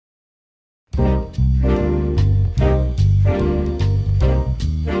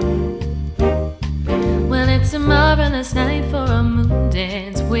fabulous night for a moon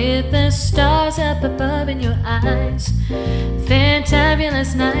dance, with the stars up above in your eyes.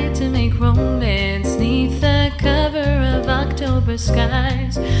 Fantabulous night to make romance neath the cover of October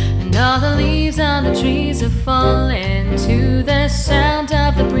skies. And all the leaves on the trees are falling to the sound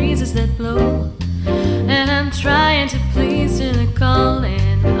of the breezes that blow. And I'm trying to please to the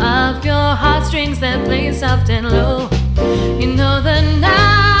calling of your heartstrings that play soft and low. You know the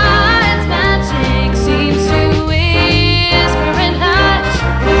night's magic seems to whisper and hush,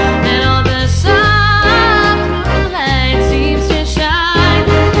 and all the soft moonlight seems to shine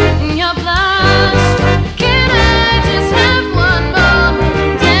in your blush. Can I just have one more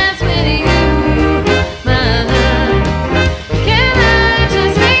moon dance with you, my love? Can I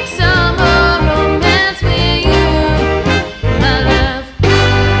just make some more romance with you, my love?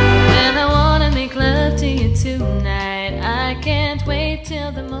 And I wanna make love to you tonight. I can't wait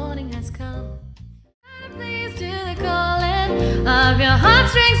till the morning has come. Please do the calling of your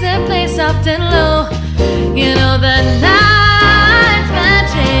heartstrings that play soft and low. You know the night's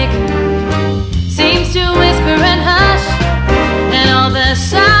magic seems to whisper and hush, and all the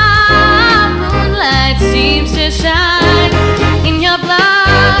soft moonlight seems to shine in your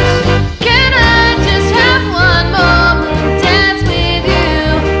blush. Can I just have one more moon dance with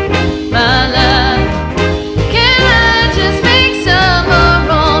you, my love? Can I just make some more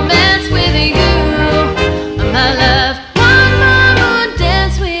romance with you, my love? One more moon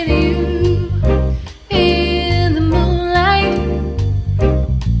dance with you in the moonlight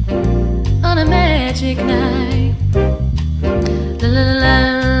on a magic night.